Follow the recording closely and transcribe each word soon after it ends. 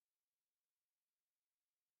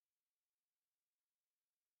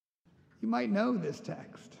You might know this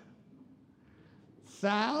text.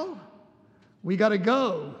 Sal, we got to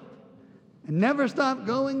go and never stop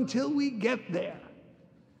going till we get there.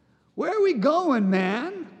 Where are we going,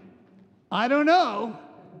 man? I don't know,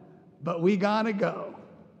 but we got to go.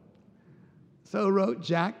 So wrote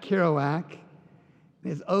Jack Kerouac in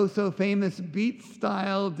his oh-so-famous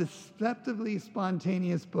beat-style, deceptively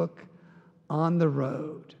spontaneous book, On the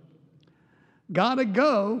Road. Gotta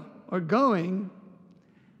go, or going,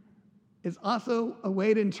 is also a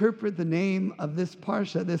way to interpret the name of this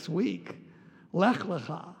parsha this week, Lech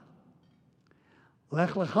Lecha.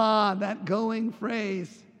 Lech Lecha, that going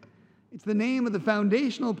phrase, it's the name of the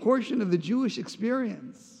foundational portion of the Jewish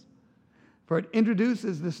experience, for it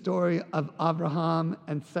introduces the story of Abraham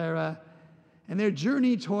and Sarah and their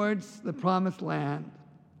journey towards the promised land.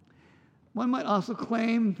 One might also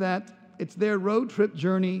claim that it's their road trip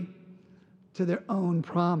journey to their own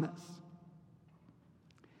promise.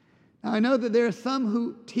 Now, I know that there are some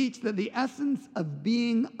who teach that the essence of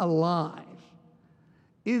being alive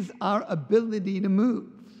is our ability to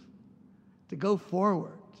move, to go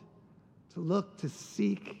forward, to look, to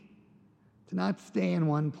seek, to not stay in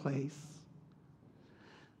one place.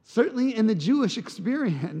 Certainly in the Jewish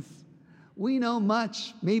experience, we know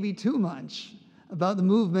much, maybe too much, about the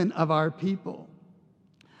movement of our people.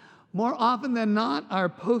 More often than not, our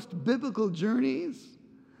post-biblical journeys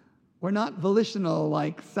were not volitional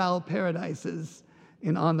like Sal Paradise's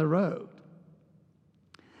in On the Road.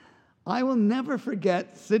 I will never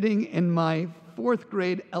forget sitting in my 4th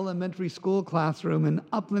grade elementary school classroom in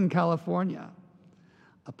Upland, California,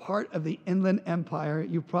 a part of the Inland Empire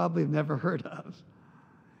you probably have never heard of,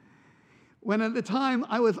 when at the time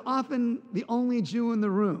I was often the only Jew in the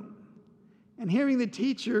room. And hearing the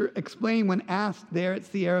teacher explain when asked there at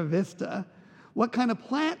Sierra Vista what kind of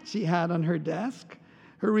plant she had on her desk,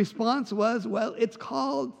 her response was, well, it's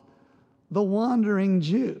called the Wandering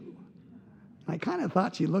Jew. I kind of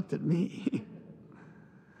thought she looked at me.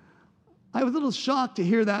 I was a little shocked to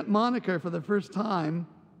hear that moniker for the first time,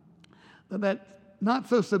 that not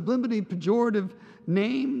so subliminally pejorative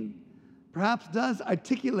name perhaps does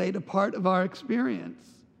articulate a part of our experience,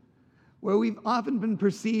 where we've often been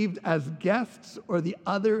perceived as guests or the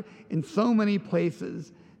other in so many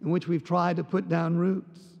places in which we've tried to put down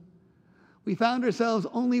roots. We found ourselves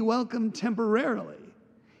only welcome temporarily,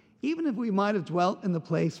 even if we might have dwelt in the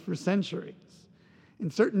place for centuries, in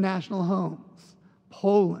certain national homes,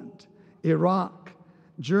 Poland, Iraq,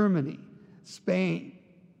 Germany, Spain,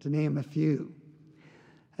 to name a few.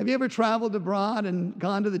 Have you ever traveled abroad and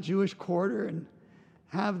gone to the Jewish quarter and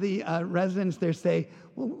have the residents there say,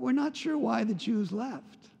 well, we're not sure why the Jews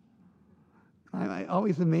left? It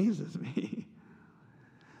always amazes me.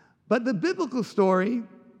 But the biblical story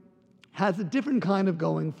has a different kind of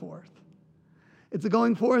going forth. It's a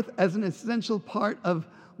going forth as an essential part of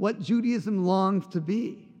what Judaism longs to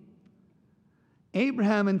be.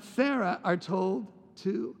 Abraham and Sarah are told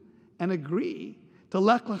to and agree to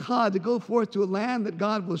Lech Lecha, to go forth to a land that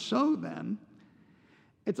God will show them.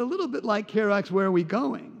 It's a little bit like Kerouac's Where Are We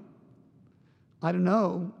Going? I don't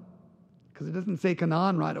know, because it doesn't say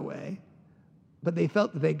Canaan right away, but they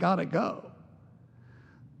felt that they gotta go.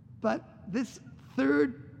 But this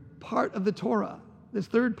third part of the Torah, this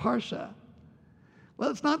third parsha, well,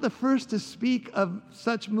 it's not the first to speak of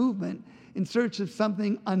such movement in search of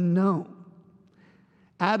something unknown.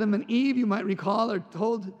 Adam and Eve, you might recall, are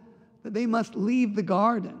told that they must leave the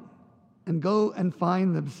garden and go and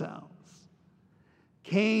find themselves.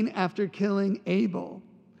 Cain, after killing Abel,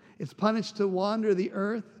 is punished to wander the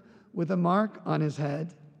earth with a mark on his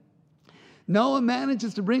head. Noah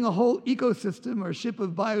manages to bring a whole ecosystem or ship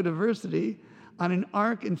of biodiversity on an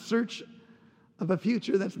ark in search of a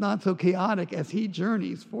future that's not so chaotic as he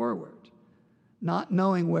journeys forward, not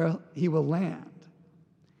knowing where he will land.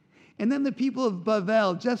 And then the people of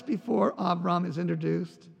Bavel, just before Abram is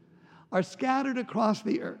introduced, are scattered across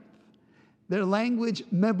the earth, their language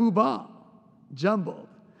mebubal, jumbled,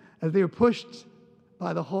 as they are pushed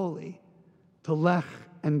by the holy to lech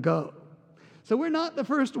and go. So we're not the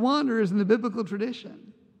first wanderers in the biblical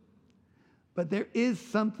tradition, but there is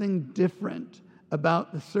something different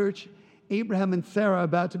about the search Abraham and Sarah are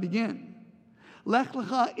about to begin. Lech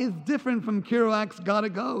Lecha is different from Kerouac's Gotta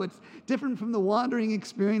Go. It's different from the wandering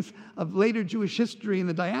experience of later Jewish history in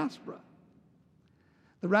the diaspora.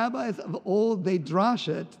 The rabbis of old, they drash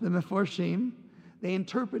it, the Meforshim, they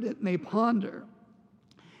interpret it and they ponder.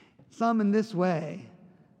 Some in this way,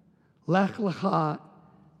 Lech Lecha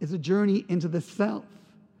is a journey into the self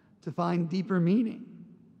to find deeper meaning.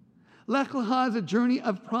 Lech Lecha is a journey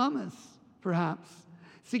of promise, perhaps,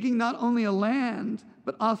 seeking not only a land,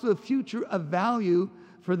 but also a future of value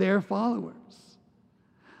for their followers.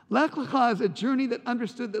 Lech Lecha is a journey that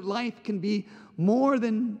understood that life can be more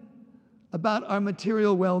than about our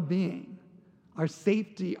material well-being, our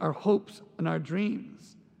safety, our hopes, and our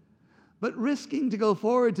dreams, but risking to go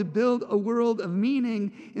forward to build a world of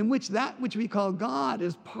meaning in which that which we call God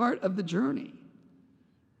is part of the journey.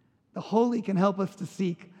 The holy can help us to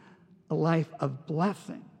seek a life of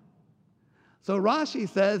blessing. So Rashi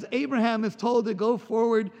says Abraham is told to go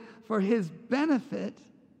forward for his benefit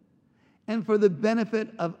and for the benefit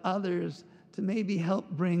of others, to maybe help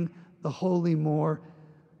bring the holy more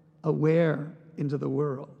aware into the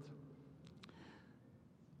world.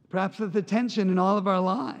 Perhaps that's the tension in all of our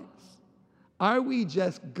lives. Are we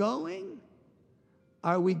just going?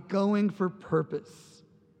 Are we going for purpose?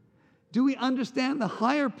 Do we understand the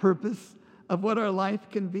higher purpose of what our life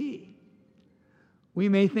can be? We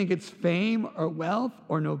may think it's fame or wealth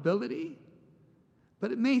or nobility,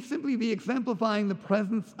 but it may simply be exemplifying the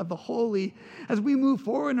presence of the holy as we move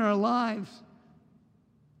forward in our lives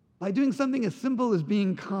by doing something as simple as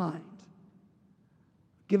being kind,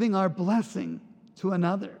 giving our blessing to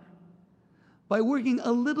another, by working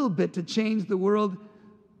a little bit to change the world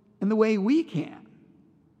in the way we can.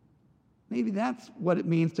 Maybe that's what it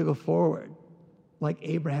means to go forward, like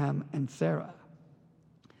Abraham and Sarah.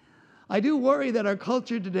 I do worry that our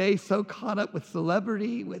culture today is so caught up with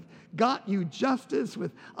celebrity, with got you justice,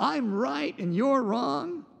 with I'm right and you're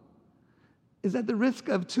wrong, is at the risk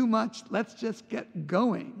of too much, let's just get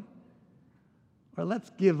going, or let's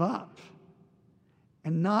give up,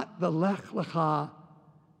 and not the Lech Lecha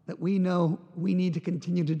that we know we need to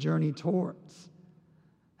continue to journey towards,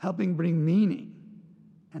 helping bring meaning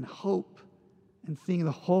and hope and seeing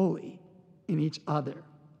the holy in each other.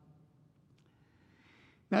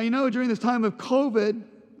 Now, during this time of COVID,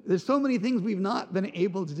 there's so many things we've not been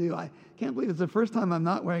able to do. I can't believe it's the first time I'm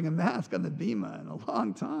not wearing a mask on the Bima in a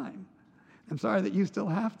long time. I'm sorry that you still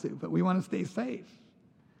have to, but we want to stay safe.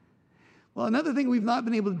 Well, another thing we've not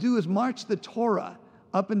been able to do is march the Torah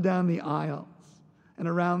up and down the aisles and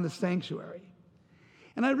around the sanctuary.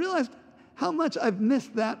 And I realized how much I've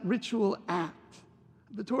missed that ritual act,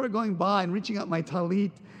 the Torah going by and reaching out my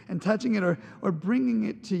talit and touching it or bringing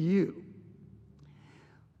it to you.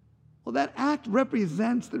 Well, that act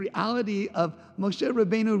represents the reality of Moshe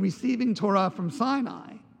Rabbeinu receiving Torah from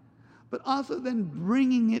Sinai, but also then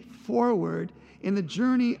bringing it forward in the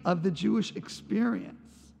journey of the Jewish experience.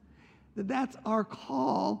 That's our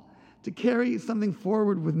call to carry something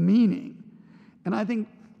forward with meaning. And I think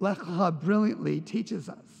Lech Lecha brilliantly teaches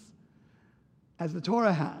us, as the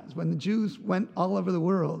Torah has. When the Jews went all over the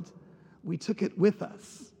world, we took it with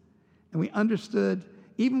us. And we understood,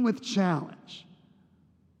 even with challenge,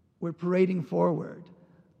 we're parading forward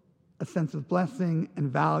a sense of blessing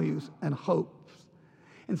and values and hopes.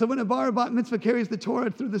 And so when a bar bat mitzvah carries the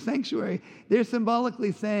Torah through the sanctuary, they're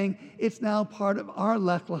symbolically saying it's now part of our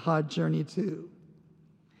Lech Lecha journey too.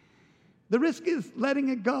 The risk is letting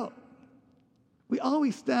it go. We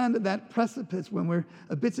always stand at that precipice when we're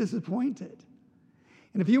a bit disappointed.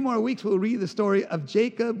 In a few more weeks, we'll read the story of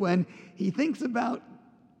Jacob when he thinks about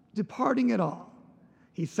departing it all.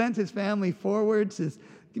 He sent his family forward to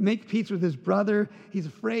make peace with his brother. He's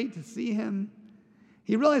afraid to see him.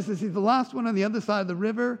 He realizes he's the last one on the other side of the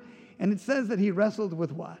river, and it says that he wrestled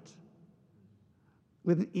with what?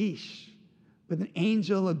 With an Ish, with an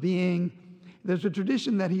angel, a being. There's a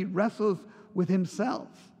tradition that he wrestles with himself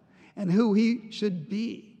and who he should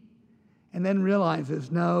be, and then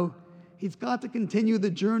realizes, no, he's got to continue the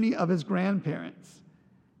journey of his grandparents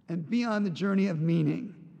and be on the journey of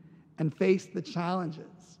meaning and face the challenges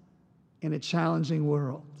in a challenging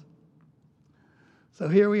world. So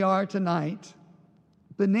here we are tonight,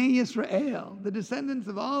 B'nai Yisrael, the descendants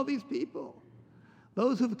of all these people,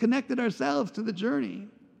 those who've connected ourselves to the journey.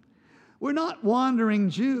 We're not wandering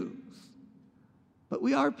Jews, but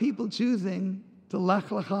we are people choosing to Lech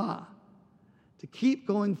Lecha, to keep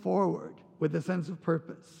going forward with a sense of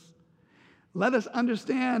purpose. Let us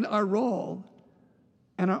understand our role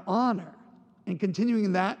and our honor in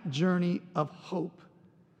continuing that journey of hope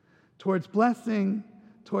towards blessing,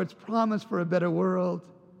 towards promise for a better world,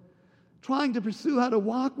 trying to pursue how to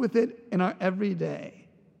walk with it in our everyday.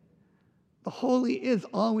 The holy is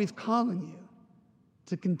always calling you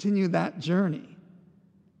to continue that journey,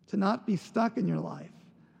 to not be stuck in your life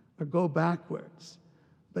or go backwards,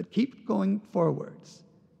 but keep going forwards,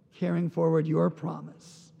 carrying forward your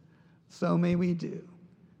promise. So may we do.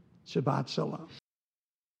 Shabbat Shalom.